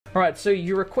Alright, so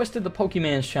you requested the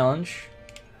Pokemon's challenge.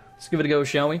 Let's give it a go,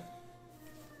 shall we?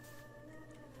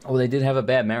 Oh, they did have a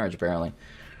bad marriage, apparently.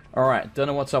 Alright, don't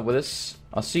know what's up with this.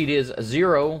 Our seed is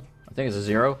 0. I think it's a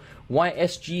 0.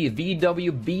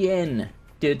 YSGVWBN.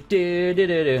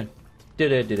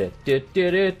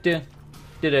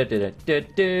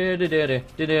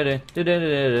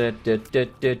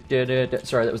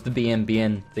 Sorry, that was the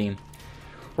BN theme.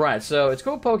 Right, so it's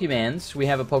called Pokemans. We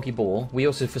have a Pokeball. We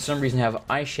also, for some reason, have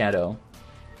eyeshadow.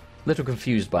 Little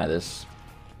confused by this.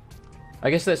 I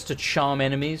guess that's to charm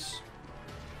enemies.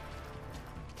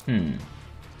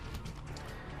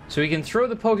 So we can throw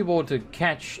the Pokeball to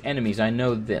catch enemies. I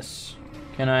know this.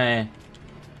 Can I...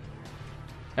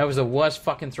 That was the worst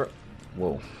fucking throw...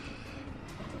 Whoa.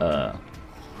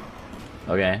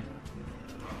 Okay.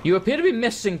 You appear to be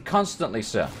missing constantly,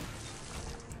 sir.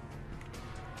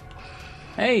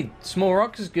 Hey, small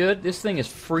rocks is good. This thing is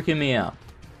freaking me out.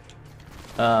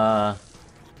 Alright,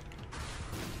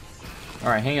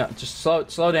 hang on. Just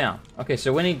slow down. Okay,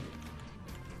 so when he...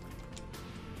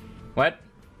 What?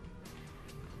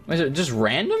 Was it just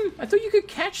random? I thought you could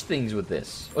catch things with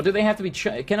this. Or do they have to be...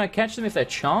 Can I catch them if they're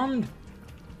charmed?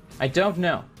 I don't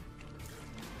know.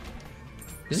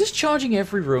 Is this charging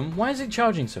every room? Why is it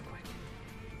charging so quick?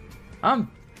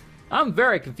 I'm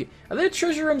very confused. Are there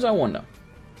treasure rooms? I wonder.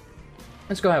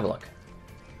 Let's go have a look.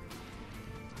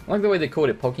 I like the way they called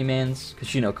it Pokemans,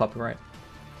 because you know copyright.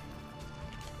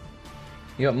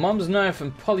 You got Mom's Knife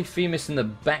and Polyphemus in the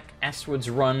back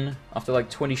asswards run after like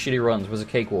 20 shitty runs was a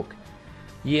cakewalk.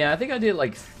 Yeah, I think I did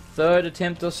like 3rd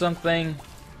attempt or something.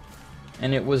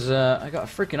 And it was, I got a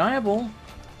freaking eyeball.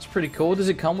 It's pretty cool. Does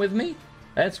it come with me?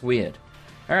 That's weird.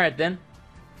 Alright then.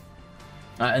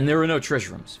 And there are no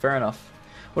treasure rooms. Fair enough.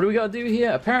 What do we gotta do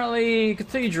here? Apparently,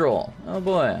 cathedral. Oh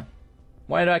boy.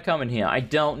 Why did I come in here? I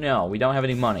don't know. We don't have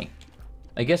any money.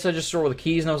 I guess I just saw all the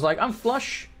keys and I was like, I'm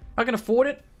flush. I can afford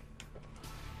it.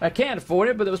 I can't afford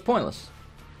it, but it was pointless.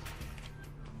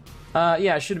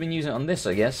 Yeah, I should have been using it on this,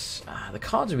 I guess. The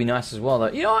cards would be nice as well, though.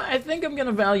 You know what? I think I'm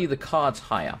gonna value the cards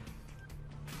higher.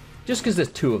 Just because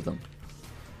there's 2 of them.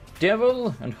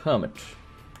 Devil and Hermit.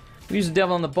 We use the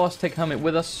Devil on the boss, take Hermit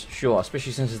with us. Sure,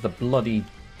 especially since it's the bloody...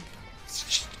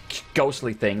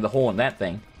 ghostly thing, the horn, that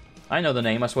thing. I know the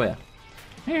name, I swear.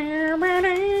 Get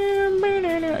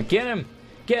him!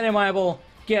 Get him, Eyeball!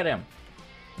 Get him!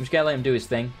 We just gotta let him do his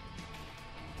thing.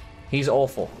 He's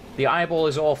awful. The Eyeball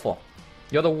is awful.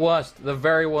 You're the worst. The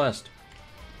very worst.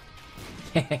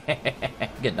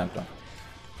 Get dunked on.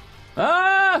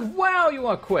 Ah! Wow, you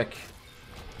are quick.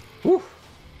 Whew.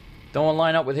 Don't want to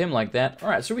line up with him like that.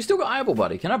 Alright, so we still got Eyeball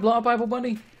Buddy. Can I blow up Eyeball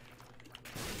Buddy?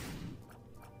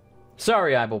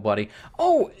 Sorry, Eyeball Buddy.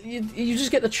 Oh, you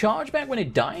just get the charge back when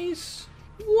it dies?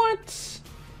 What?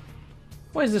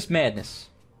 What is this madness?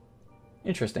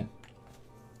 Interesting.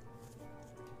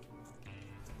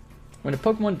 When a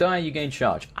Pokemon die, you gain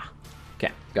charge. Ah,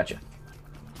 okay, gotcha.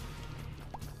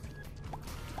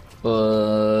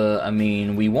 I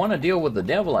mean, we want to deal with the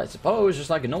devil, I suppose, just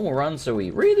like a normal run, so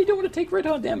we really don't want to take red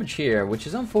hot damage here, which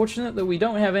is unfortunate that we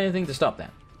don't have anything to stop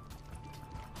that.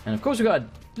 And of course we got a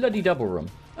bloody double room.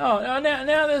 Oh,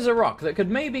 now there's a rock that could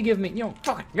maybe give me, you know,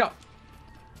 fuck it, go.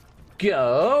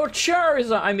 Go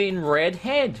Charizard, I mean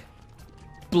Redhead.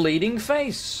 Bleeding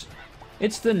Face.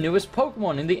 It's the newest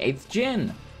Pokemon in the 8th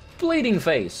gen. Bleeding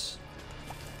Face.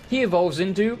 He evolves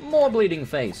into more Bleeding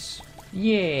Face.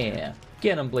 Yeah.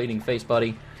 Get him, Bleeding Face,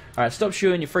 buddy. Alright, stop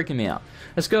shooting, you're freaking me out.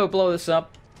 Let's go blow this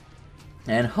up.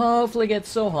 And hopefully get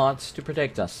so hot to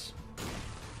protect us.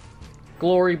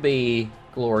 Glory be.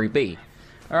 Glory be.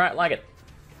 Alright, like it.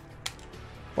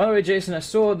 By the way, Jason, I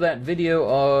saw that video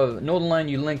of Northernline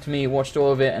you linked me, watched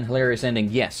all of it, and hilarious ending.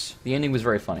 Yes, the ending was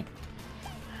very funny.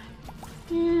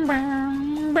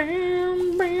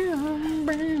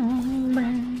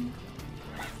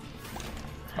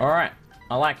 Alright,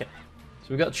 I like it. So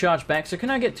we got charge back. So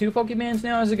can I get 2 Pokemans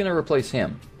now, or is it going to replace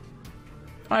him?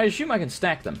 I assume I can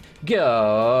stack them.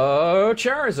 Go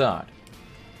Charizard!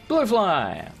 Blue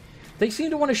Fly! They seem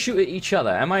to want to shoot at each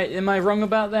other. Am I wrong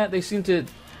about that? They seem to...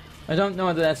 I don't know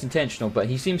whether that's intentional, but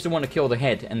he seems to want to kill the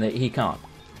head, and he can't.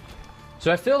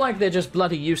 So I feel like they're just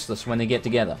bloody useless when they get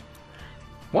together.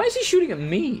 Why is he shooting at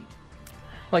me?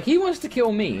 Like, he wants to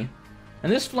kill me,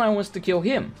 and this fly wants to kill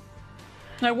him.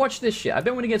 Now watch this shit. I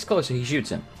bet when he gets closer, he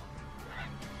shoots him.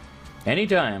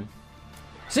 Anytime.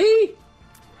 See?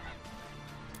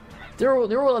 They're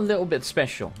all a little bit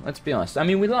special, let's be honest. I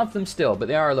mean, we love them still, but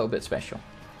they are a little bit special.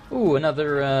 Ooh,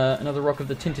 another rock of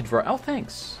the tinted variety. Oh,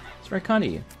 thanks. It's very kind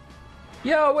of you.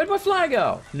 Yo, where'd my fly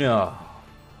go? No.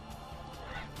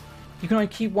 You can only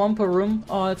keep 1 per room?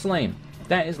 Oh, that's lame.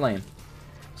 That is lame.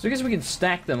 So I guess we can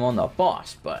stack them on the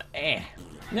boss, but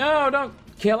no, don't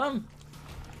kill him.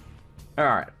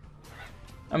 Alright.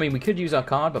 I mean, we could use our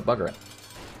card, but bugger it.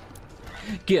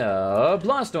 Go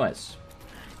Blastoise.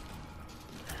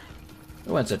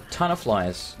 Oh, it's a ton of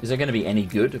flyers. Is that going to be any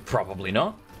good? Probably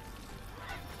not.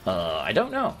 I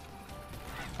don't know.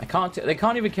 I can't. They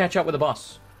can't even catch up with the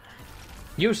boss.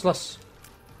 Useless.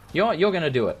 You're going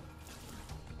to do it.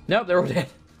 Nope, they're all dead.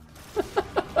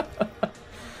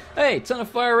 Hey, ton of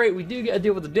fire rate. We do get to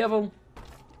deal with the devil.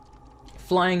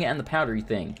 Flying and the powdery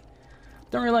thing.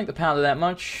 Don't really like the powder that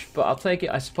much, but I'll take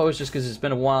it, I suppose, just because it's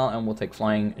been a while, and we'll take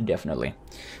flying, definitely.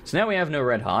 So now we have no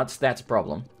red hearts. That's a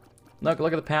problem. Look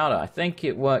at the powder. I think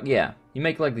it worked. Yeah, you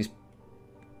make like these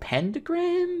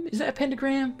pentagram? Is that a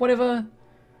pentagram? Whatever.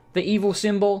 The evil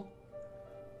symbol.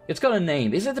 It's got a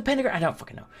name. Is it the pentagram? I don't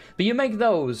fucking know. But you make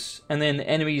those, and then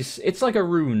enemies... It's like a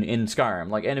rune in Skyrim.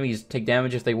 Like, enemies take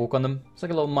damage if they walk on them. It's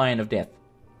like a little mine of death.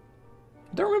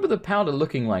 I don't remember the powder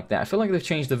looking like that. I feel like they've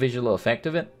changed the visual effect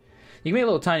of it. You can make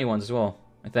little tiny ones as well,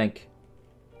 I think.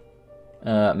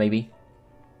 Maybe.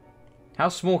 How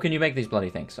small can you make these bloody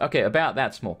things? Okay, about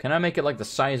that small. Can I make it like the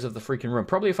size of the freaking room?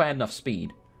 Probably if I had enough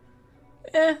speed.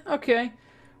 Okay.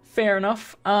 Fair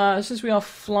enough. Since we are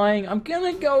flying, I'm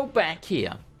gonna go back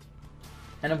here.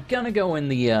 And I'm gonna go in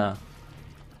the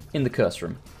curse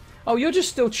room. Oh, you're just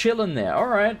still chilling there.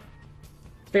 Alright.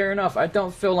 Fair enough. I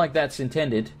don't feel like that's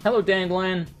intended. Hello,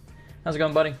 Dandelion. How's it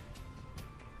going, buddy?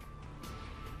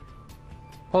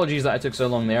 Apologies that I took so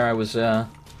long there. I was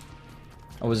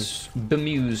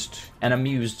bemused and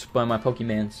amused by my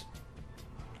Pokemans.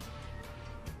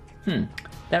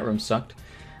 That room sucked.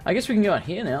 I guess we can go out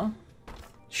here now.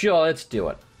 Sure, let's do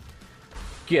it.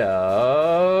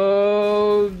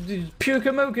 Go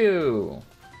Pukamuku!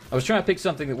 I was trying to pick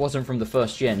something that wasn't from the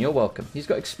first gen. You're welcome. He's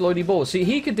got explodey balls. See,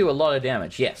 he could do a lot of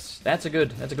damage. Yes, that's a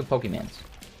good Pokemon.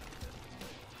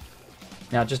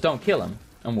 Now just don't kill him,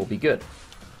 and we'll be good.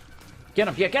 Get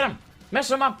him! Yeah, get him!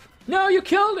 Mess him up! No, you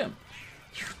killed him!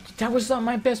 That was not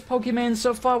my best Pokemon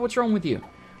so far. What's wrong with you?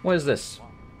 What is this?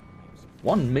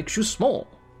 One makes you small.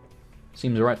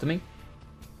 Seems alright to me.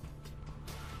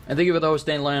 And thank you for the host,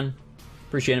 Dandelion.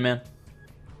 Appreciate it, man.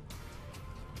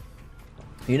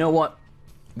 You know what?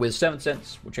 With 7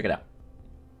 cents, we'll check it out.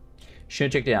 Should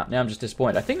have checked it out. Now I'm just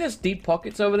disappointed. I think there's deep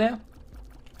pockets over there,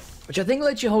 which I think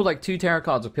lets you hold like 2 tarot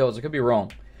cards or pills. I could be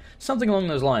wrong. Something along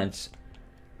those lines.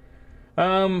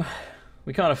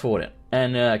 We can't afford it.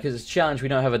 And because it's a challenge, we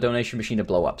don't have a donation machine to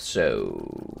blow up.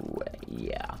 So,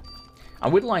 yeah. I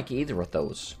would like either of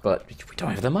those, but we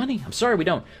don't have the money. I'm sorry, we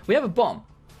don't. We have a bomb.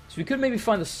 So we could maybe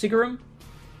find the Sigarum.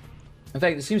 In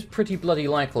fact, it seems pretty bloody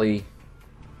likely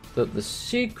that the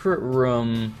secret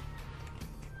room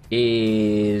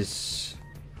is...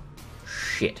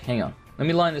 Shit, hang on. Let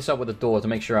me line this up with the door to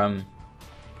make sure I'm...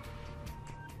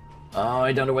 Oh,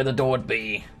 I don't know where the door would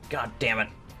be. God damn it.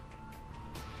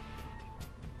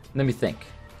 Let me think.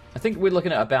 I think we're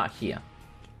looking at about here.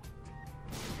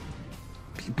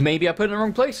 Maybe I put it in the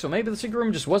wrong place, or maybe the secret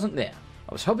room just wasn't there.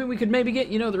 I was hoping we could maybe get,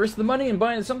 you know, the rest of the money and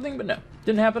buy something, but no.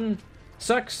 Didn't happen.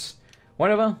 Sucks.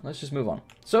 Whatever. Let's just move on.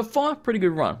 So far, pretty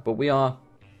good run, but we are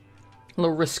a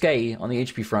little risque on the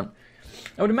HP front.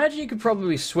 I would imagine you could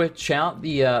probably switch out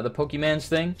the Pokemans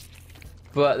thing,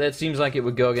 but that seems like it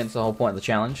would go against the whole point of the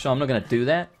challenge, so I'm not going to do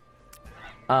that.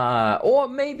 Or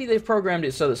maybe they've programmed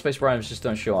it so that Space Items just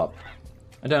don't show up.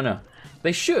 I don't know.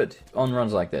 They should on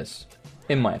runs like this,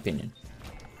 in my opinion.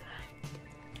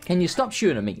 Can you stop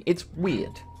shooting at me? It's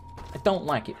weird. I don't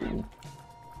like it. Ooh.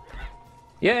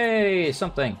 Yay,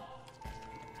 something.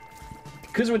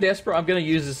 Because we're desperate, I'm going to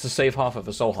use this to save half of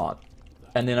a soul heart.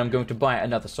 And then I'm going to buy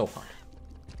another soul heart.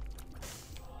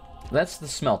 That's the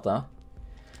smelter.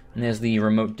 And there's the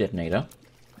remote detonator.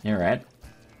 Alright.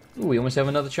 Ooh, we almost have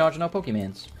another charge in our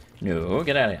Pokemans. No,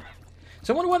 get out of here.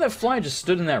 So I wonder why that fly just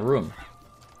stood in that room.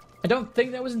 I don't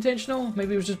think that was intentional.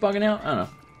 Maybe it was just bugging out. I don't know.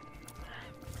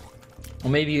 Or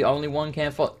maybe only one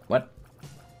can't fall. What?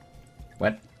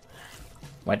 What?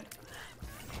 What?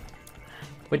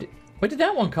 Where did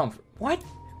that one come from? What?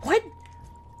 What?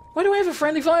 Why do I have a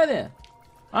friendly fire there?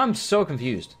 I'm so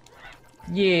confused.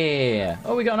 Yeah.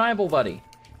 Oh, we got an eyeball buddy.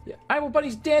 Yeah, eyeball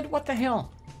buddy's dead? What the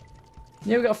hell?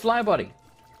 Yeah, we got a fly buddy.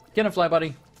 Get him, fly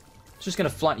buddy. It's just gonna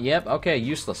fly. Yep, okay,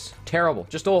 useless. Terrible.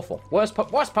 Just awful. Worst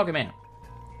Pokemon.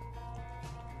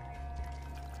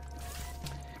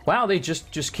 Wow, they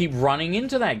just keep running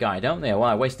into that guy, don't they? Well,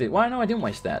 I wasted... Why? No, I didn't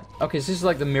waste that. Okay, so this is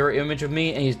like the mirror image of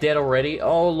me, and he's dead already.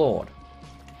 Oh, Lord.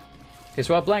 Okay,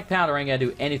 so our black powder ain't gonna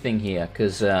do anything here,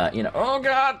 because, you know... Oh,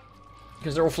 God!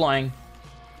 Because they're all flying.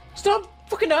 Stop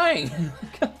fucking dying!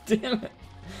 God damn it.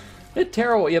 They're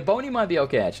terrible. Yeah, Boney might be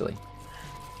okay, actually.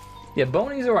 Yeah,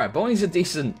 Boney's alright. Boney's a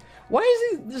decent... Why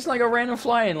is he just like a random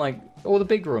fly in like all the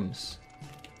big rooms?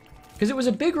 Because it was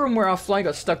a big room where our fly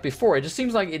got stuck before. It just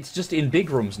seems like it's just in big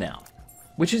rooms now.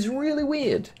 Which is really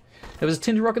weird. There was a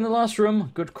Tinder Rock in the last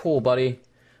room. Good call, buddy.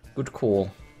 Good call.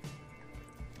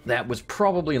 That was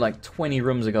probably like 20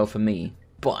 rooms ago for me.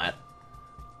 But,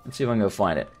 let's see if I can go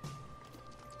find it.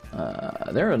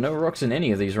 There are no rocks in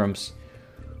any of these rooms.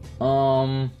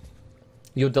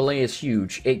 Your delay is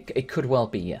huge. It could well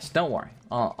be, yes. Don't worry.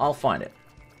 I'll find it.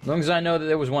 As long as I know that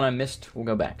there was one I missed, we'll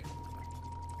go back.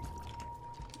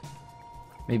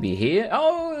 Maybe here?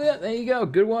 Oh, yeah, there you go.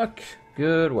 Good work.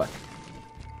 Good work.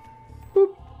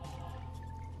 Boop.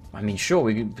 I mean, sure,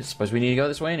 we suppose we need to go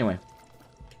this way anyway.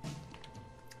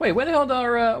 Wait, where'd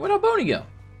our Boney go?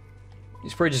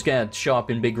 He's probably just gonna show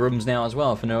up in big rooms now as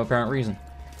well for no apparent reason.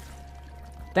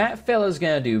 That fella's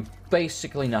gonna do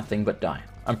basically nothing but die.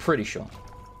 I'm pretty sure.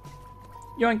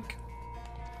 Yoink.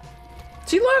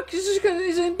 See, look!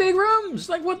 He's in big rooms!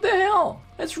 Like, what the hell?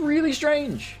 That's really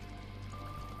strange.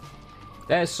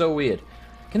 That is so weird.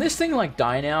 Can this thing, like,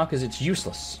 die now? Because it's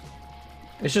useless.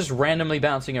 It's just randomly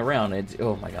bouncing around. It's...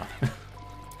 Oh, my God.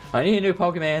 I need new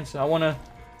Pokemans. I wanna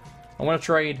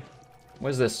trade.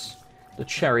 Where's this? The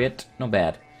chariot. Not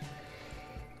bad.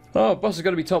 Oh, boss has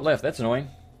got to be top left. That's annoying.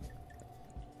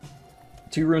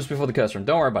 2 rooms before the cursor.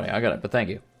 Don't worry about it. I got it, but thank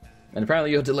you. And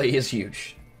apparently your delay is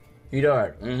huge. You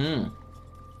died.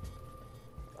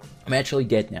 I'm actually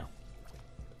dead now.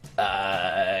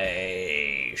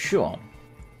 Sure.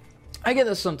 I get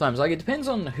this sometimes. Like, it depends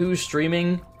on who's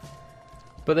streaming.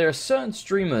 But there are certain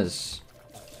streamers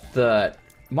that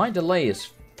my delay is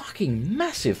fucking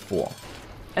massive for.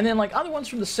 And then, like, other ones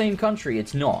from the same country,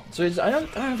 it's not. So it's, I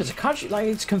don't know if it's a country. Like,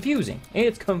 it's confusing.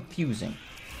 It's confusing.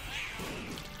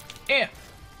 Yeah.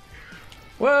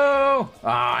 Whoa!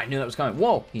 Ah, I knew that was coming.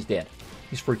 Whoa! He's dead.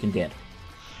 He's freaking dead.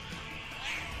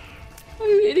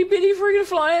 Itty bitty freaking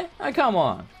fly. Oh, come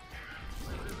on.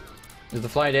 Is the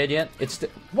fly dead yet? It's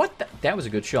what the? That was a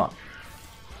good shot.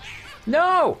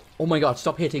 No! Oh my god,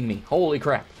 stop hitting me. Holy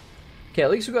crap. Okay,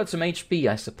 at least we got some HP,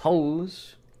 I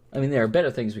suppose. I mean, there are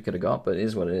better things we could have got, but it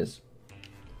is what it is.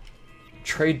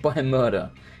 Trade by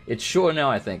murder. It's sure now,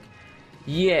 I think.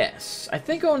 Yes. I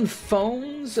think on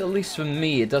phones, at least for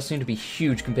me, it does seem to be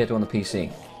huge compared to on the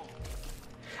PC.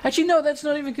 Actually, no, that's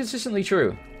not even consistently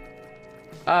true.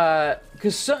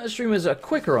 Because certain streamers are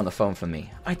quicker on the phone for me.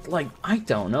 I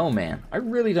don't know, man. I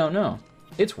really don't know.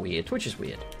 It's weird. Twitch is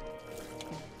weird.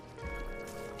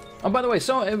 Oh, by the way,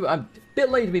 so I'm a bit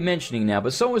late to be mentioning now,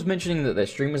 but someone was mentioning that their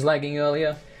stream was lagging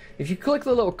earlier. If you click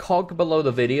the little cog below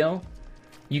the video,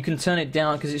 you can turn it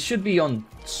down, because it should be on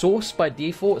source by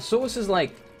default. Source is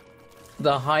like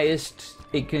the highest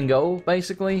it can go,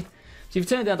 basically. So if you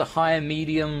turn it down to higher,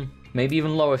 medium, maybe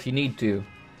even lower if you need to,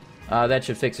 that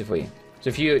should fix it for you. So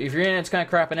if your internet's kind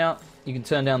of crapping out, you can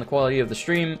turn down the quality of the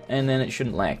stream, and then it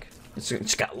shouldn't lag.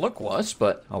 It's got to look worse,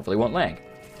 but hopefully it won't lag.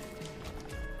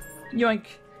 Yoink.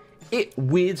 It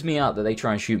weirds me out that they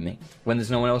try and shoot me when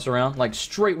there's no one else around. Like,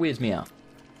 straight weirds me out.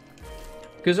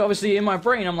 Because obviously in my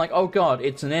brain, I'm like, oh god,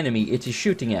 it's an enemy. It is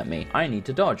shooting at me. I need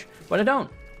to dodge. But I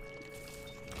don't.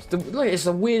 It's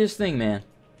the weirdest thing, man.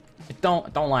 I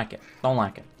don't like it. Don't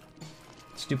like it.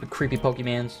 Stupid, creepy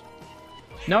Pokemans.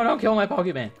 No, don't kill my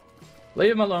Pokemon.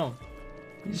 Leave him alone.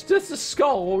 He's just a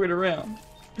skull walking around.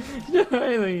 He's not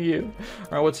anything to you.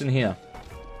 Alright, what's in here?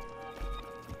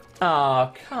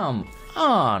 Oh, come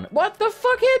on. What the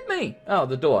fuck hit me? Oh,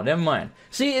 the door. Never mind.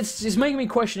 See, it's making me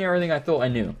question everything I thought I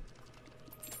knew.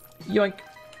 Yoink.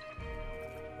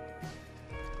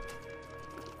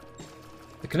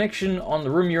 The connection on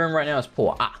the room you're in right now is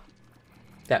poor. Ah.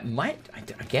 That might...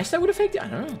 I guess that would affect it. I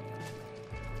don't know.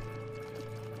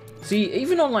 See,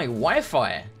 even on, like,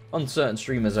 Wi-Fi, on certain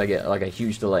streamers, I get, like, a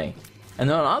huge delay. And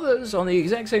then on others, on the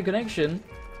exact same connection,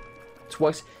 it's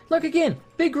worse. Look, again,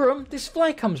 big room, this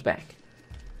fly comes back.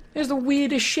 There's the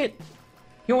weirdest shit.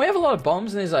 You know, we have a lot of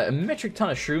bombs, and there's like, a metric ton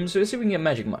of shrooms, so let's see if we can get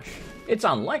Magic Mush. It's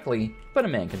unlikely, but a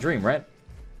man can dream, right?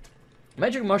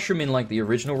 Magic Mushroom in, like, the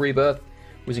original Rebirth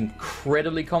was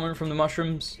incredibly common from the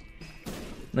mushrooms.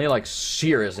 They, like,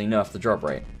 seriously nerfed the drop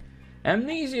rate.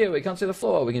 Amnesia, we can't see the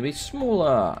floor, we can be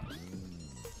smaller.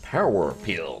 Power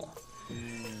Pill.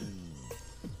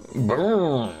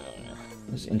 Boom.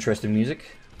 This is interesting music.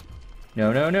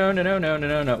 No. Where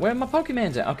are my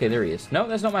Pokemans at? Okay, there he is. No,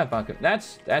 that's not my Pokemon.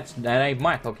 That ain't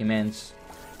my Pokemans.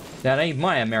 That ain't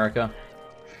my America.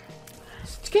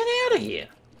 Let's get out of here.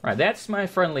 Right, that's my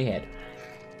friendly head.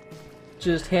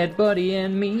 Just Head Buddy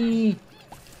and me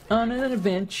on an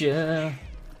adventure.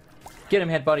 Get him,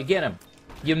 Head Buddy, get him.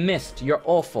 You missed. You're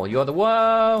awful. You're the...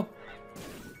 Whoa.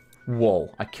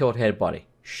 Whoa, I killed Head Buddy.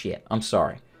 Shit, I'm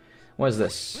sorry. What is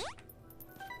this?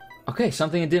 Okay,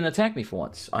 something that didn't attack me for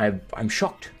once. I'm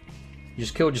shocked. You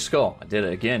just killed your skull. I did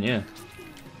it again, yeah.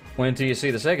 Wait until you see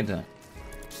the second time.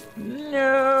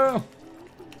 No!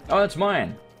 Oh, that's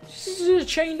mine. He's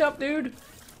chained up, dude.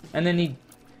 And then he...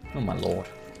 Oh, my lord.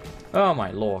 Oh,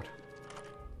 my lord.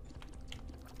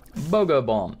 BOGO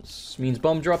bombs. Means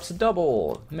bomb drops are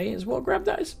double. May as well grab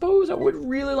that, I suppose. I would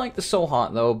really like the soul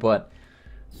heart, though, but...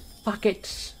 Fuck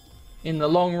it. In the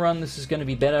long run, this is going to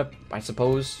be better, I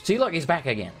suppose. See, look, he's back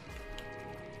again.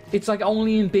 It's like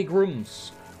only in big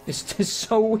rooms. It's just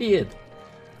so weird.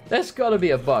 That's got to be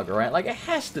a bug, right? Like, it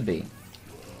has to be.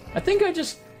 I think I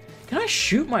just... Can I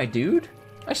shoot my dude?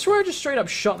 I swear I just straight up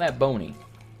shot that Boney.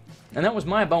 And that was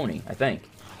my Boney, I think.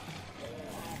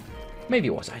 Maybe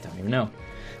it was, I don't even know.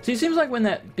 See, it seems like when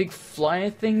that big fly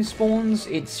thing spawns,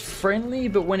 it's friendly,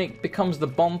 but when it becomes the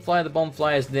bomb fly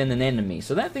is then an enemy.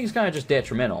 So that thing's kind of just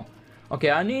detrimental.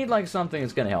 Okay, I need, like, something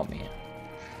that's going to help me here.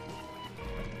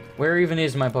 Where even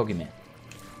is my Pokemon?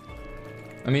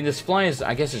 I mean, this fly is,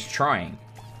 I guess, is trying.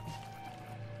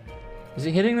 Is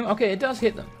it hitting them? Okay, it does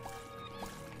hit them.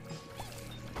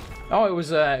 Oh, it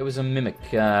was a mimic,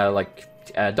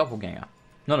 doppelganger.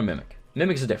 Not a mimic.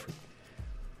 Mimics are different.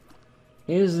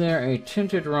 Is there a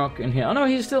tinted rock in here? Oh, no,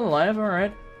 he's still alive.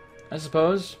 Alright. I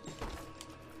suppose.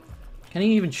 Can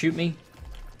he even shoot me?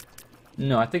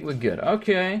 No, I think we're good.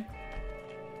 Okay.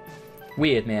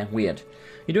 Weird, man. Weird.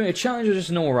 You're doing a challenge or just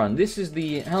a normal run? This is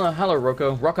the... Hello,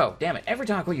 Rocco. Rocco, damn it. Every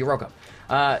time I call you Rocco.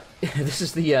 This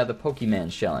is the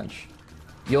Pokemon challenge.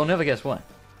 You'll never guess what.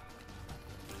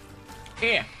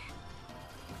 Yeah.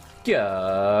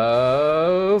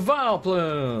 Go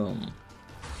Vileplume.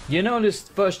 You notice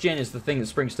first gen is the thing that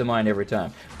springs to mind every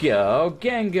time. Go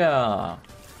Gengar.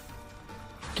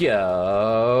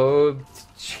 Go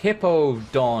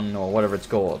Hippowdon, or whatever it's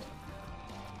called.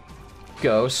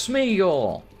 Go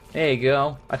Smeagol. There you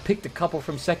go. I picked a couple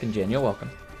from second gen. You're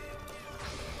welcome.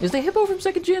 Is the Hippo from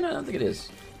second gen? I don't think it is.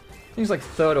 I think it's like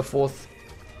third or fourth.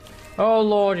 Oh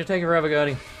lord, you're taking forever,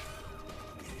 Gertie.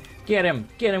 Get him.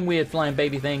 Get him, weird flying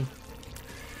baby thing.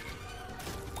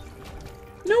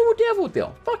 No Devil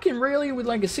Deal. Fucking really? With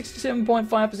like a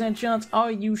 67.5% chance?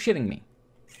 Are you shitting me?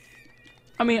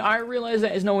 I mean, I realize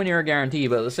that is nowhere near a guarantee,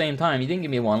 but at the same time, you didn't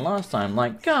give me one last time.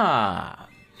 Like, come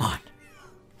on.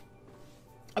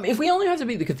 I mean, if we only have to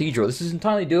beat the Cathedral, this is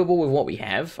entirely doable with what we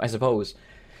have, I suppose.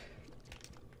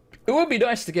 It would be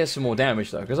nice to get some more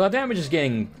damage, though, because our damage is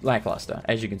getting lackluster,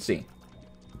 as you can see.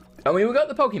 I mean, we got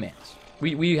the Pokemons.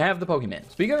 We have the Pokemons.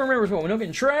 But you gotta remember as well, we're not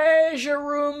getting treasure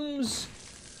rooms.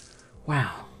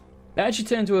 Wow. That actually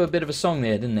turned into a bit of a song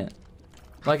there, didn't it?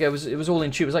 Like, it was all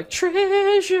in tune. It was like,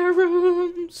 treasure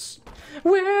rooms.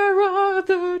 Where are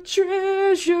the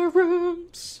treasure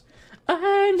rooms?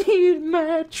 I need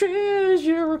my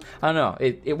treasure. I don't know.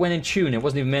 It went in tune. It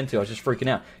wasn't even meant to. I was just freaking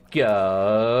out.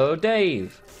 Go,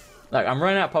 Dave. Like, I'm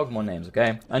running out of Pokemon names,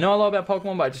 okay? I know a lot about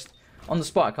Pokemon, but I just, on the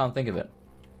spot, I can't think of it.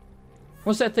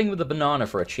 What's that thing with the banana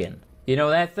for a chin? You know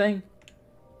that thing?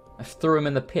 I threw him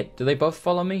in the pit. Do they both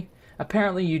follow me?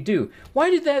 Apparently you do. Why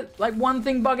did that, like, one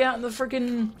thing bug out in the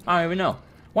freaking... I don't even know.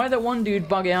 Why did that one dude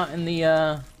bug out in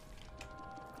the,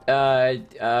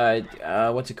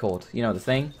 what's it called? You know, the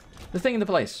thing? The thing in the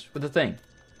place with the thing.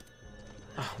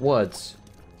 Oh, words.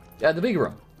 The big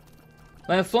room.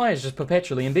 My fly is just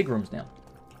perpetually in big rooms now.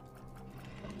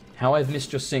 How I've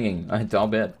missed your singing. I'll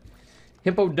bet.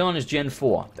 Hippowdon is Gen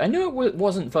 4. I knew it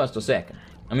wasn't first or second.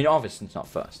 I mean, obviously it's not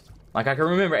first. Like, I can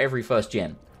remember every first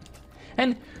gen.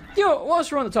 And, you know,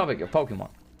 whilst we're on the topic of Pokemon,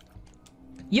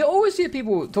 you always hear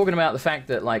people talking about the fact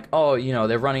that, like, oh, you know,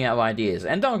 they're running out of ideas.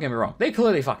 And don't get me wrong, they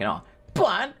clearly fucking are.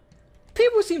 But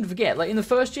people seem to forget, like, in the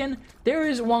first gen, there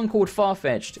is one called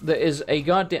Farfetch'd that is a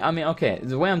goddamn... I mean, okay,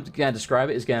 the way I'm going to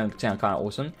describe it is going to sound kind of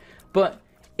awesome. But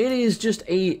it is just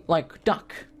a, like,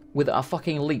 duck with a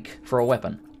fucking leak for a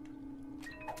weapon.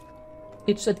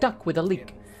 It's a duck with a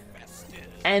leak.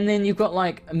 And then you've got,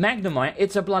 like, Magnemite,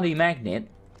 it's a bloody magnet.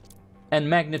 And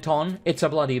Magneton, it's a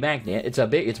bloody magnet.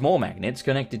 It's more magnets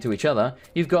connected to each other.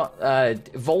 You've got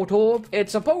Voltorb,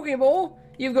 it's a Pokeball.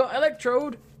 You've got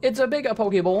Electrode, it's a bigger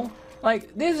Pokeball.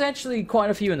 Like, there's actually quite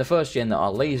a few in the first gen that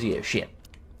are lazy as shit.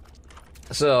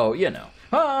 So, you know.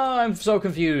 Ah, I'm so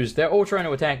confused. They're all trying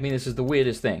to attack me. This is the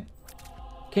weirdest thing.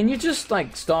 Can you just,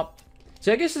 like, stop?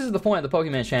 See, I guess this is the point of the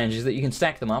Pokemon challenge, is that you can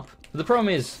stack them up. But the problem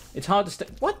is, it's hard to stack.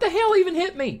 What the hell even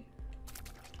hit me?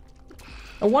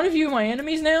 Are one of you my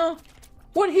enemies now?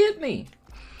 What hit me?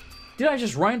 Did I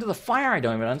just run into the fire? I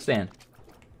don't even understand.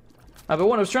 But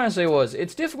what I was trying to say was,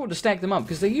 it's difficult to stack them up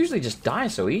because they usually just die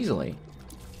so easily.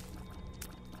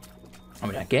 I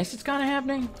mean, I guess it's kind of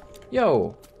happening.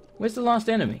 Yo, Where's the last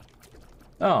enemy?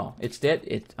 Oh, it's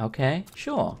dead. Okay,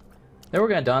 sure. They're all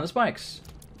gonna die on the spikes.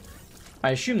 I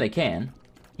assume they can.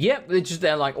 Yep,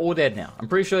 they're like all dead now. I'm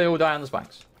pretty sure they all die on the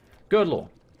spikes. Good lord.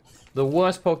 The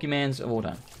worst Pokemans of all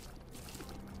time.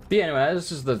 But yeah, anyway,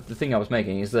 this is the thing I was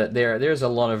making, is that there's a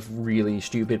lot of really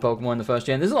stupid Pokemon in the first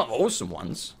gen. There's a lot of awesome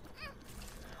ones.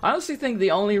 I honestly think the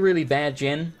only really bad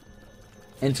gen,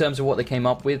 in terms of what they came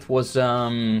up with, was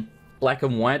Black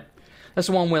and White. That's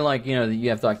the one where, like, you know, you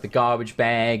have like the Garbage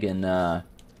Bag and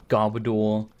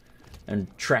Garbodor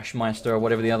and Trashmeister or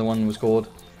whatever the other one was called.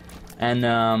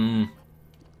 And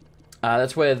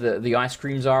that's where the ice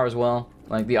creams are as well.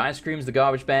 Like the ice creams, the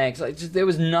garbage bags. Like, there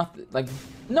was nothing, like,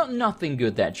 nothing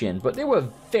good that gen, but there were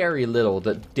very little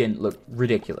that didn't look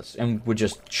ridiculous and were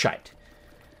just shite.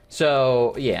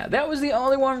 So yeah, that was the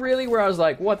only one really where I was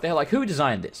like, what the hell? Like, who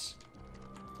designed this?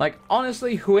 Like,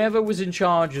 honestly, whoever was in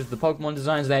charge of the Pokemon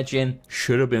designs of that gen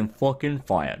should have been fucking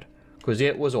fired, because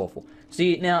it was awful.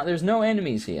 See, now there's no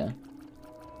enemies here,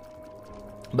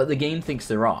 but the game thinks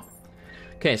there are.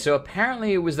 Okay, so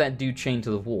apparently it was that dude chained to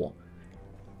the wall.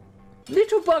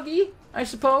 Little buggy, I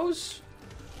suppose.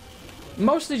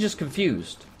 Mostly just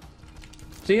confused.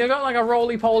 See, I got like a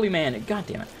roly-poly man. God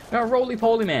damn it. I got a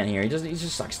roly-poly man here. He's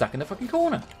just like stuck in the fucking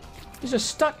corner. He's just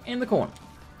stuck in the corner.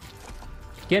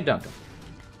 Can't dunk him.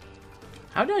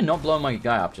 How did I not blow my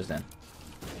guy up just then?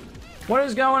 What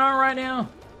is going on right now?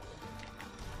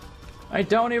 I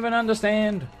don't even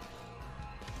understand.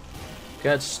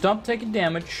 God, stop taking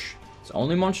damage. It's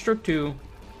only Monster 2.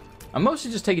 I'm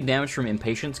mostly just taking damage from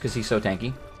Impatience because he's so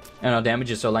tanky. And our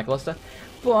damage is so lackluster.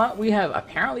 But we have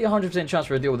apparently a 100% chance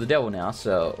for a deal with the devil now,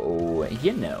 so,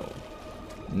 you know.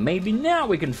 Maybe now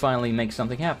we can finally make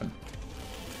something happen.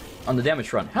 On the damage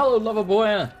front. Hello, lover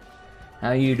boy.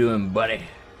 How you doing, buddy?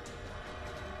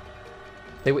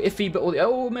 They were iffy, but all the...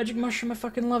 Oh, Magic Mushroom, I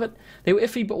fucking love it. They were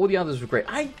iffy, but all the others were great.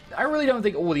 I really don't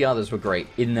think all the others were great.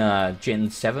 In Gen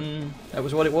 7, that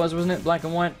was what it was, wasn't it? Black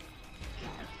and White?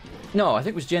 No, I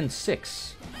think it was Gen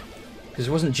 6. Because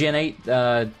it wasn't Gen 8,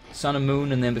 Sun and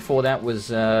Moon, and then before that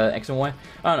was X and Y.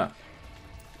 I don't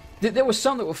know. There were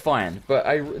some that were fine,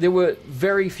 but there were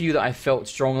very few that I felt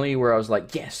strongly where I was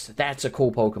like, yes, that's a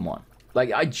cool Pokemon.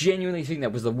 Like, I genuinely think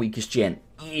that was the weakest gen.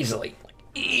 Easily.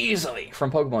 Easily.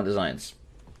 From Pokemon designs.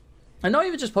 And not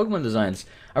even just Pokemon designs.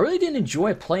 I really didn't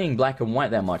enjoy playing Black and White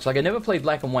that much. Like, I never played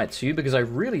Black and White 2 because I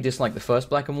really disliked the first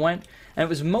Black and White. And it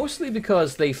was mostly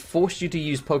because they forced you to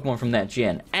use Pokemon from that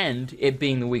gen. And it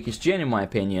being the weakest gen, in my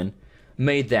opinion,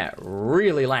 made that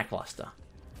really lackluster.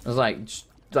 I was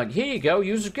like, here you go,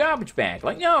 use a garbage bag.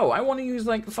 Like, no, I want to use,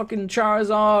 like, fucking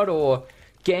Charizard or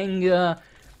Gengar.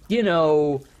 You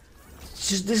know,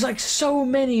 just, there's, like, so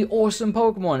many awesome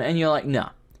Pokemon. And you're like, nah,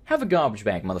 have a garbage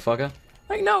bag, motherfucker.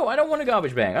 Like, no, I don't want a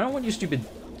garbage bag. I don't want your stupid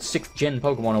 6th gen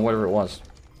Pokemon or whatever it was.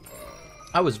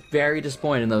 I was very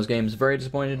disappointed in those games. Very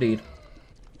disappointed indeed.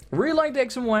 Really liked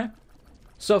X and Y.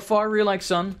 So far, really like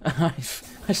Sun. I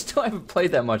still haven't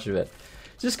played that much of it.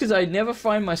 Just because I never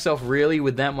find myself really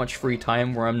with that much free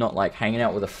time where I'm not, like, hanging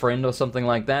out with a friend or something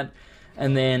like that.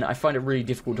 And then I find it really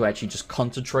difficult to actually just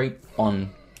concentrate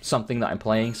on something that I'm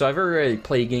playing. So I very rarely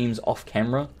play games off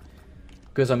camera.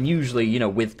 Because I'm usually, you know,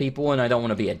 with people and I don't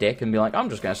want to be a dick and be like, I'm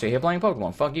just going to sit here playing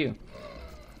Pokemon. Fuck you.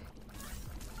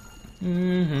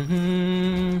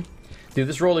 Dude,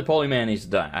 this roly-poly man needs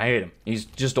to die. I hate him. He's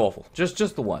just awful. Just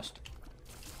the worst.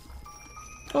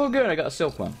 Oh, good. I got a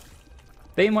Silkworm.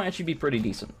 They might actually be pretty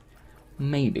decent.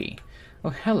 Maybe.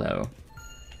 Oh, hello.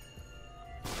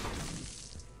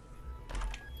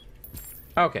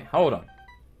 Okay, hold on.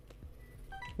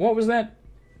 What was that?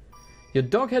 Your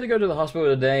dog had to go to the hospital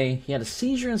today. He had a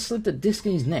seizure and slipped a disc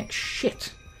in his neck.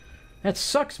 Shit. That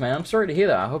sucks, man. I'm sorry to hear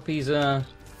that. I hope he's, They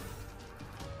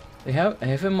have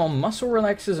him on muscle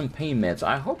relaxers and pain meds.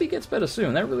 I hope he gets better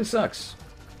soon. That really sucks.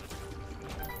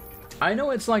 I know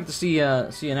it's like to see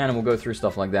an animal go through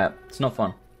stuff like that. It's not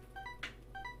fun.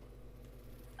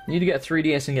 You need to get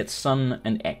 3DS and get Sun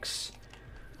and X.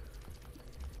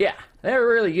 Yeah, they're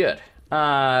really good.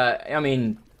 I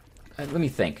mean, let me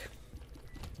think.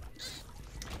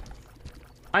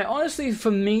 I honestly,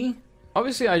 for me,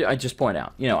 obviously I just point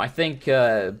out, you know, I think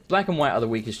Black and White are the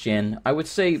weakest gen. I would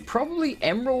say probably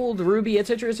Emerald, Ruby,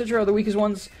 etc., are the weakest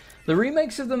ones. The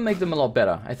remakes of them make them a lot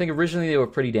better. I think originally they were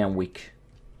pretty damn weak.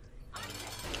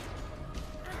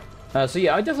 So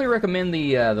yeah, I definitely recommend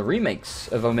the remakes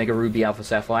of Omega Ruby, Alpha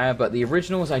Sapphire, but the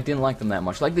originals, I didn't like them that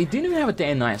much. Like, they didn't even have a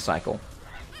day and night cycle.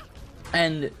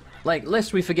 And, like,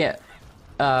 lest we forget,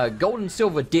 Gold and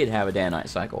Silver did have a day and night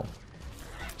cycle.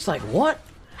 It's like, what?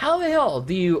 How the hell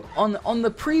do you, on the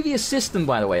previous system,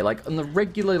 by the way, like on the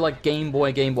regular, like, Game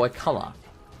Boy Color,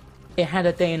 it had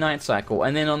a day and night cycle,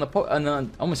 and then on the I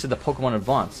almost said the Pokemon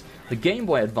Advance, the Game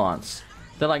Boy Advance,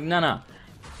 they're like, no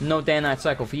day and night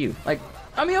cycle for you. Like,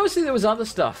 I mean, obviously there was other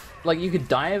stuff, like you could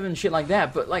dive and shit like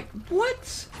that, but like,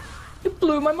 what? It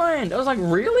blew my mind. I was like,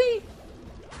 really?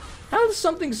 How does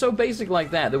something so basic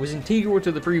like that was integral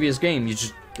to the previous game,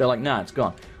 they're like, nah, it's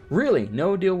gone. Really?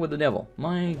 No deal with the devil.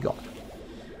 My god.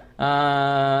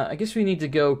 I guess we need to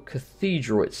go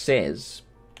Cathedral, it says.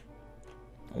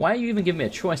 Why are you even giving me a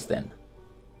choice then?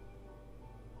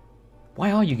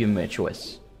 Why are you giving me a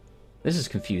choice? This is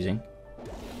confusing.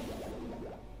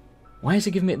 Why is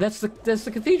it giving me... That's the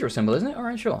Cathedral symbol, isn't it?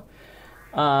 Alright, sure.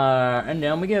 And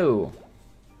down we go.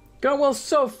 Going well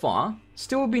so far.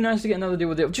 Still would be nice to get another deal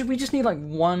with it. We just need like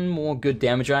one more good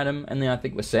damage item, and then I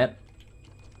think we're set.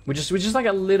 We're just like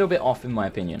a little bit off, in my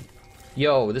opinion.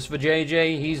 Yo, this for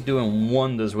JJ, he's doing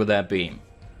wonders with that beam.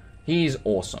 He's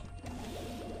awesome.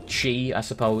 Chi, I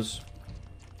suppose.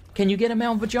 Can you get a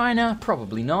male vagina?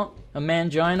 Probably not. A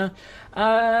mangina?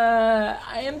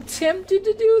 I am tempted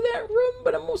to do that room,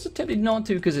 but I'm also tempted not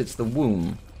to because it's the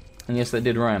womb. And yes, that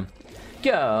did rhyme.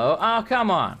 Go. Oh,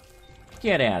 come on.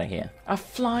 Get out of here. A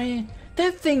fly?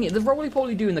 That thing, the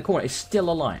roly-poly dude in the corner is still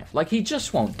alive. Like, he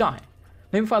just won't die.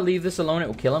 Maybe if I leave this alone, it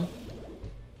will kill him.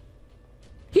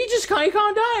 He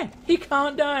can't die. He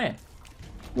can't die.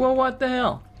 Well, what the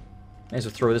hell? May as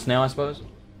well throw this now, I suppose.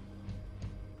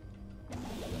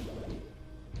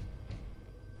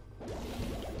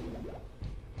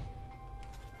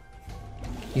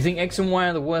 You think X and Y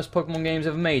are the worst Pokemon games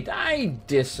ever made? I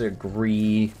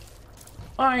disagree.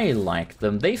 I like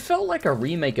them. They felt like a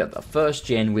remake of the first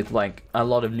gen with like a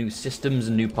lot of new systems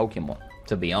and new Pokemon,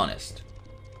 to be honest.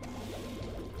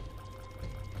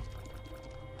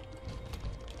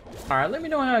 Alright, let me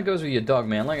know how it goes with your dog,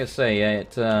 man. Like I say,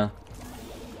 it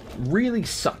really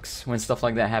sucks when stuff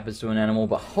like that happens to an animal,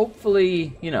 but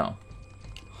hopefully, you know,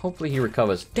 hopefully he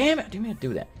recovers. Damn it, I didn't mean to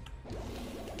do that.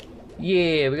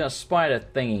 Yeah, we got a spider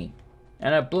thingy.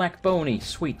 And a black bony.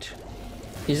 Sweet.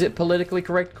 Is it politically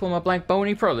correct to call him a black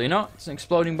bony? Probably not. It's an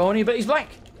exploding bony, but he's black.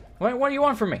 What do you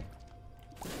want from me?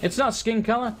 It's not skin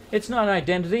color. It's not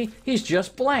identity. He's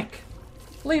just black.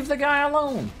 Leave the guy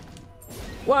alone.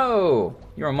 Whoa.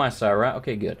 You're on my side, right?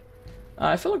 Okay, good.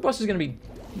 I feel like boss is going to be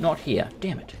not here.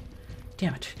 Damn it.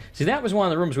 Damn it. See, that was one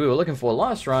of the rooms we were looking for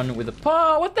last run with the...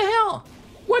 Oh, what the hell?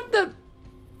 What the...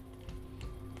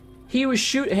 He was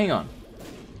shooting... Hang on.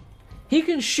 He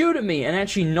can shoot at me and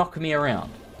actually knock me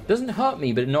around. Doesn't hurt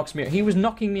me, but it knocks me... He was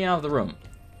knocking me out of the room.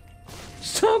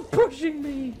 Stop pushing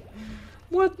me!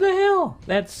 What the hell?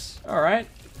 That's... Alright.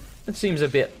 That seems a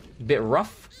bit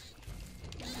rough.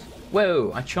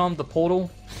 Whoa, I charmed the portal.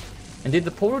 And did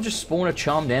the portal just spawn a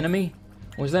charmed enemy?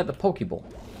 Or was that the Pokeball?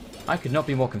 I could not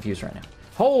be more confused right now.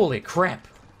 Holy crap!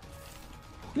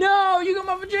 No, you got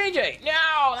my for JJ!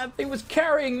 No, that thing was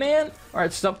carrying, man!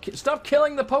 Alright, stop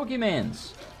killing the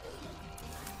Pokemans!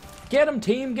 Get him,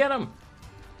 team, get him!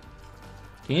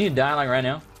 Can you die like right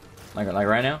now? Like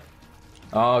right now?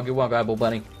 Oh, good work, eyeball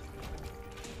buddy.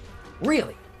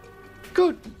 Really?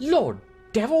 Good lord,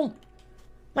 devil!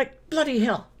 Like, bloody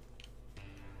hell.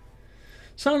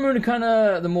 Sun and Moon are kind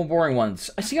of the more boring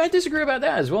ones. See, I disagree about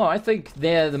that as well. I think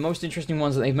they're the most interesting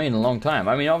ones that they've made in a long time.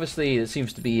 I mean, obviously, it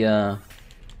seems to be a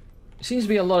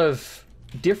lot of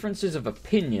differences of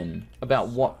opinion about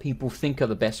what people think are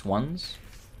the best ones.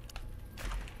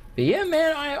 But yeah,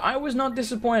 man, I was not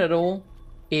disappointed at all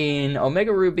in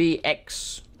Omega Ruby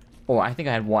X, or I think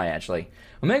I had Y actually.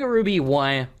 Omega Ruby,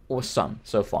 Y, or Sun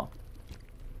so far.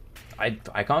 I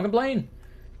can't complain.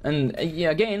 And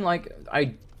yeah, again, like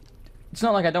it's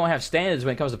not like I don't have standards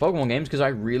when it comes to Pokemon games, because I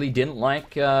really didn't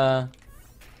like Black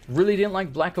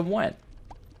and White.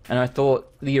 And I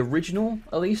thought the original,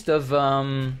 at least, of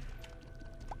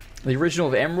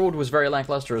Emerald was very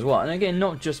lackluster as well. And again,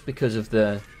 not just because of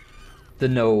the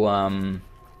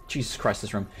Jesus Christ,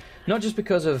 this room. Not just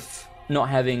because of not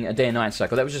having a day and night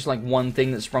cycle. That was just like one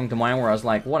thing that sprung to mind where I was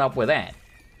like, what up with that?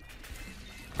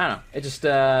 I don't know. It just,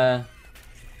 yeah,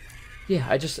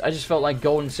 I just felt like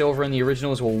Gold and Silver and the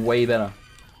originals were way better.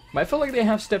 But I feel like they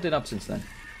have stepped it up since then.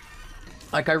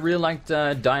 Like, I really liked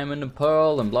Diamond and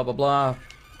Pearl and blah, blah, blah.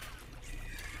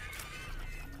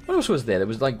 What else was there? There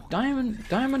was like Diamond,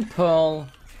 Pearl.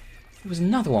 There was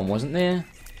another one, wasn't there?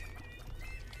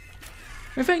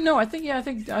 In fact, no. I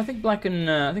think Black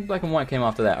and White came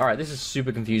after that. All right, this is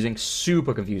super confusing.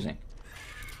 Super confusing.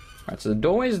 All right, so the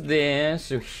doorway's there.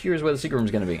 So here's where the secret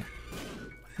room's gonna be.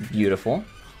 Beautiful.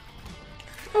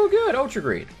 Oh, good. Ultra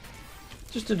Greed.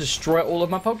 Just to destroy all of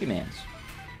my Pokemans.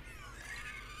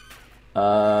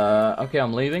 Okay,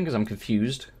 I'm leaving because I'm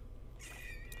confused.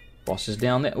 Boss is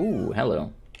down there. Ooh,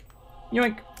 hello.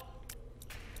 Yoink.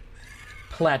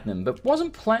 Platinum, but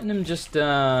wasn't Platinum just,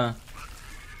 like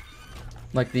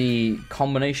the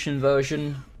combination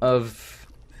version of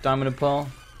Diamond and Pearl?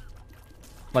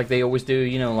 Like they always do,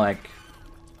 you know, like,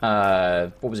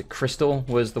 what was it, Crystal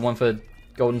was the one for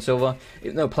Gold and Silver?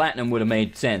 No, Platinum would have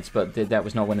made sense, but that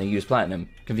was not when they used Platinum.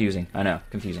 Confusing, I know,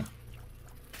 confusing.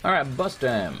 Alright, bust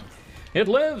him. It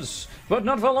lives, but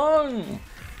not for long!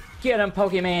 Get him,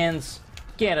 Pokemans!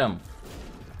 Get him!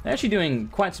 They're actually doing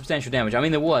quite substantial damage. I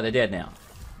mean, they're dead now.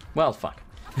 Well, fuck.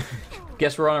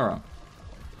 Guess we're on our own.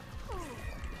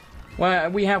 Well,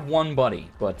 we have one buddy,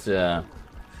 but,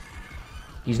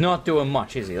 he's not doing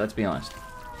much, is he? Let's be honest.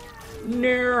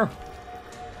 No.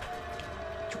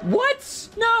 What?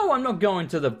 No, I'm not going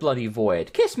to the bloody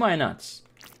void. Kiss my nuts.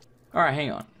 Alright,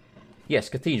 hang on. Yes,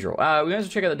 Cathedral. We might as well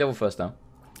check out the devil first, though.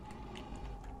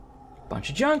 Bunch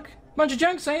of junk. Bunch of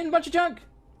junk, saying. Bunch of junk.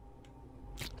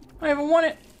 I haven't won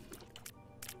it.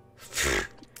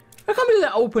 How come did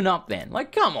that open up then?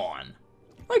 Like, come on.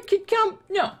 Like, come.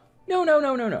 No. No, no,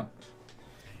 no, no, no.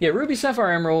 Yeah, Ruby,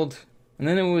 Sapphire, Emerald. And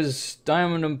then it was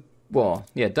Diamond and... Well,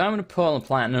 yeah, Diamond and Pearl and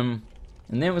Platinum.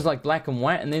 And then it was like Black and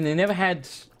White. And then they never had...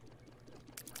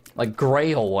 like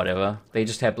Grey or whatever. They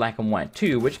just had Black and White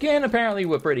too. Which again, apparently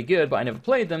were pretty good. But I never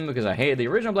played them because I hated the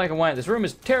original Black and White. This room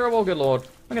is terrible, good lord.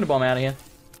 I'm gonna bomb out of here.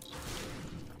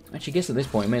 Actually, I guess at this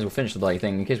point we may as well finish the bloody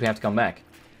thing in case we have to come back.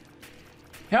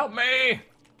 Help me!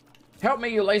 Help me,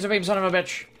 you laser beam son of a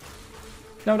bitch!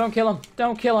 No, don't kill him.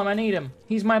 Don't kill him. I need him.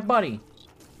 He's my buddy.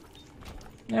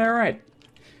 Alright.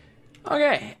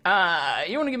 Okay.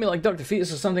 You want to give me like Dr.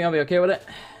 Fetus or something? I'll be okay with it.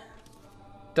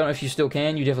 Don't know if you still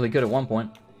can. You definitely could at one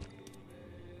point.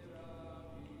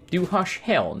 Do Hush?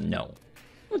 Hell no.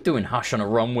 I'm not doing Hush on a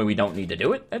run where we don't need to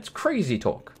do it. That's crazy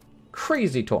talk.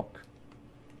 Crazy talk.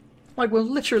 Like, we'll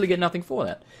literally get nothing for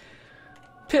that.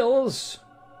 Pills.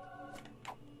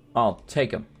 I'll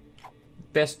take them.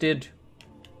 Bested.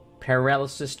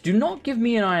 Paralysis. Do not give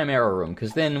me an I Am Error room,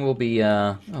 because then we'll be,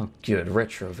 oh, good.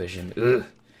 Retrovision. Ugh.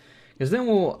 Because then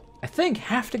we'll, I think,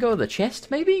 have to go to the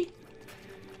chest, maybe?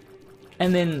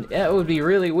 And then that would be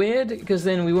really weird, because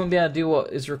then we wouldn't be able to do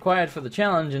what is required for the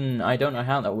challenge, and I don't know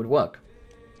how that would work.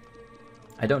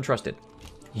 I don't trust it.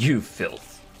 You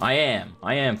filth. I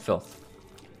am filth.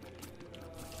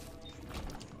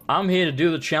 I'm here to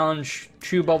do the challenge,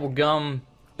 chew bubble gum,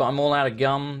 but I'm all out of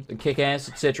gum, kick ass,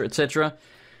 etc., etc.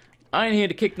 I ain't here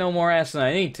to kick no more ass than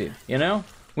I need to, you know?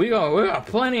 We got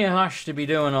plenty of Hush to be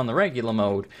doing on the regular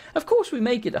mode. Of course we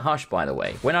make it a Hush, by the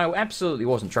way, when I absolutely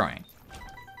wasn't trying.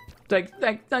 Like,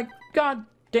 god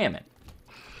damn it.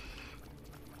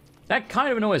 That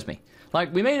kind of annoys me.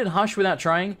 Like, we made it Hush without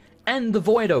trying, and the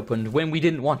void opened when we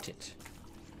didn't want it.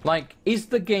 Like, is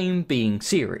the game being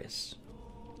serious?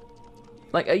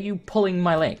 Like, are you pulling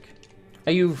my leg?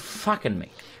 Are you fucking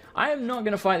me? I am not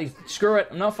gonna fight these. Screw it.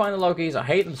 I'm not fighting the Lokis. I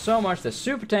hate them so much. They're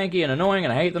super tanky and annoying,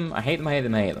 and I hate them. I hate them. I hate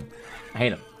them. I hate them. I hate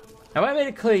them. Have I made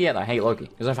it clear yet that I hate Loki?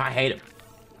 Because if I hate him,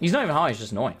 he's not even hard. He's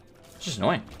just annoying. It's just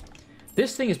annoying.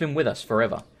 This thing has been with us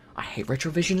forever. I hate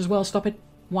retrovision as well. Stop it.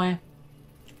 Why?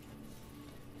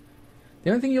 The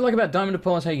only thing you like about Diamond and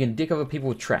Pearl is how you can dick over people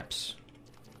with traps.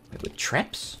 Wait, with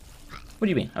traps? What do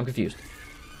you mean? I'm confused.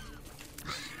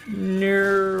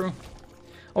 No.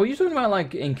 Oh, you're talking about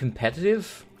like in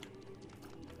competitive?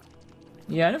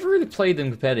 Yeah, I never really played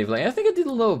them competitively. I think I did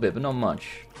a little bit, but not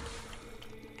much.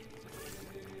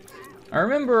 I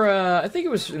remember, I think it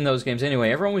was in those games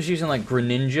anyway, everyone was using like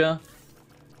Greninja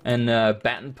and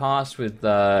Baton Pass with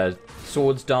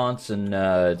Swords Dance and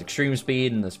Extreme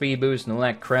Speed and the Speed Boost and all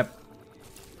that crap.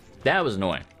 That was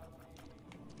annoying.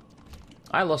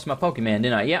 I lost my Pokemon,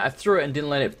 didn't I? Yeah, I threw it and didn't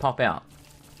let it pop out.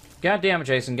 God damn it,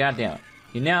 Jason, god damn it.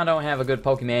 You now don't have a good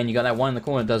Pokemon, you got that one in the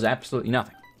corner that does absolutely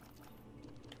nothing.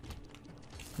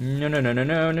 No, no, no, no,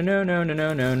 no, no, no, no,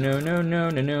 no, no, no, no, no, no,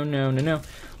 no, no, no, no.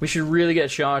 We should really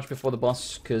get charged before the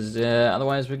boss, because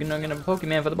otherwise we're not going to have a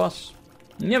Pokemon for the boss.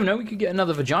 You never know, we could get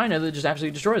another Vagina that just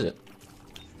absolutely destroys it.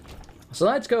 So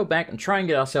let's go back and try and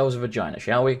get ourselves a Vagina,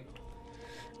 shall we?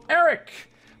 Eric!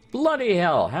 Bloody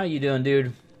hell, how you doing,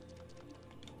 dude?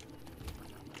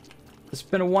 It's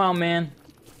been a while, man.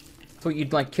 Thought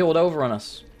you'd, like, killed over on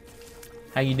us.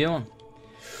 How you doing?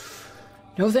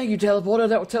 No, thank you, teleporter.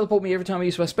 That will teleport me every time I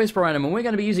use my space bar item, and we're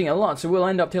going to be using it a lot, so we'll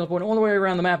end up teleporting all the way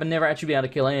around the map and never actually be able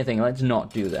to kill anything. Let's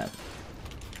not do that.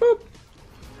 Boop.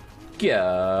 Go.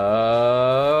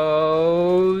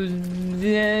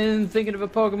 Then thinking of a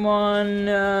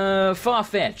Pokemon,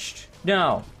 Far-fetched.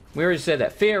 No, we already said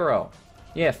that. Pharaoh.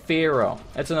 Yeah, Pharaoh.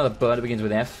 That's another bird that begins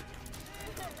with F.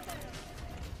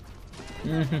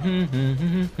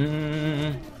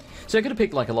 So I could have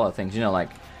picked like a lot of things, you know, like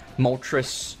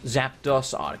Moltres,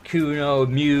 Zapdos, Articuno,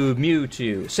 Mew,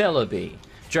 Mewtwo, Celebi,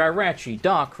 Jirachi,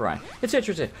 Darkrai,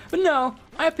 etc, etc. But no,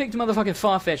 I picked motherfucking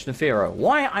Farfetch'd and Fearow.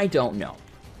 Why? I don't know.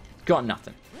 Got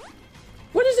nothing.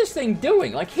 What is this thing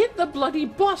doing? Like, hit the bloody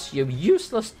boss, you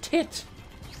useless tit.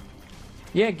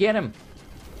 Yeah, get him.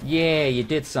 Yeah, you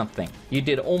did something. You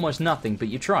did almost nothing, but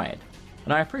you tried.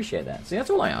 And I appreciate that. See, that's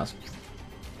all I ask.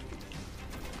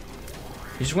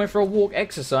 You just went for a walk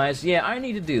exercise. Yeah, I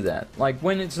need to do that. Like,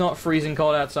 when it's not freezing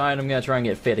cold outside, I'm gonna try and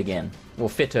get fit again. Or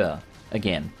fitter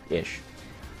again-ish.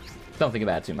 Don't think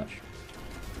about it too much.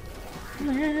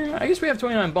 I guess we have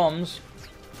 29 bombs.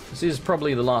 This is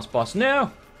probably the last boss.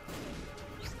 No!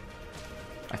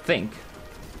 I think.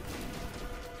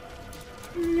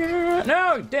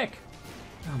 No, dick!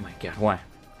 Oh my god, why?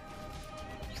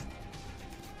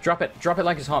 Drop it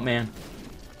like it's hot, man.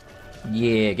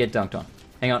 Yeah, get dunked on.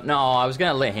 Hang on, no, I was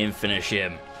gonna let him finish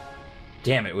him.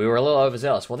 Damn it, we were a little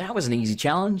overzealous. Well, that was an easy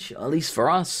challenge, at least for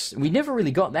us. We never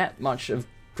really got that much of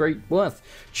great worth.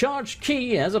 Charged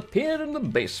key has appeared in the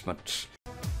basement.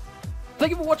 Thank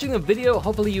you for watching the video,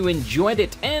 hopefully you enjoyed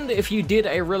it, and if you did,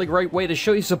 a really great way to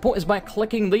show your support is by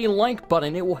clicking the like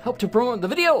button. It will help to promote the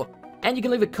video, and you can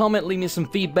leave a comment, leave me some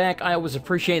feedback, I always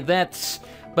appreciate that.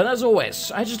 But as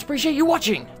always, I just appreciate you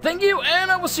watching. Thank you, and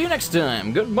I will see you next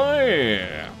time.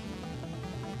 Goodbye.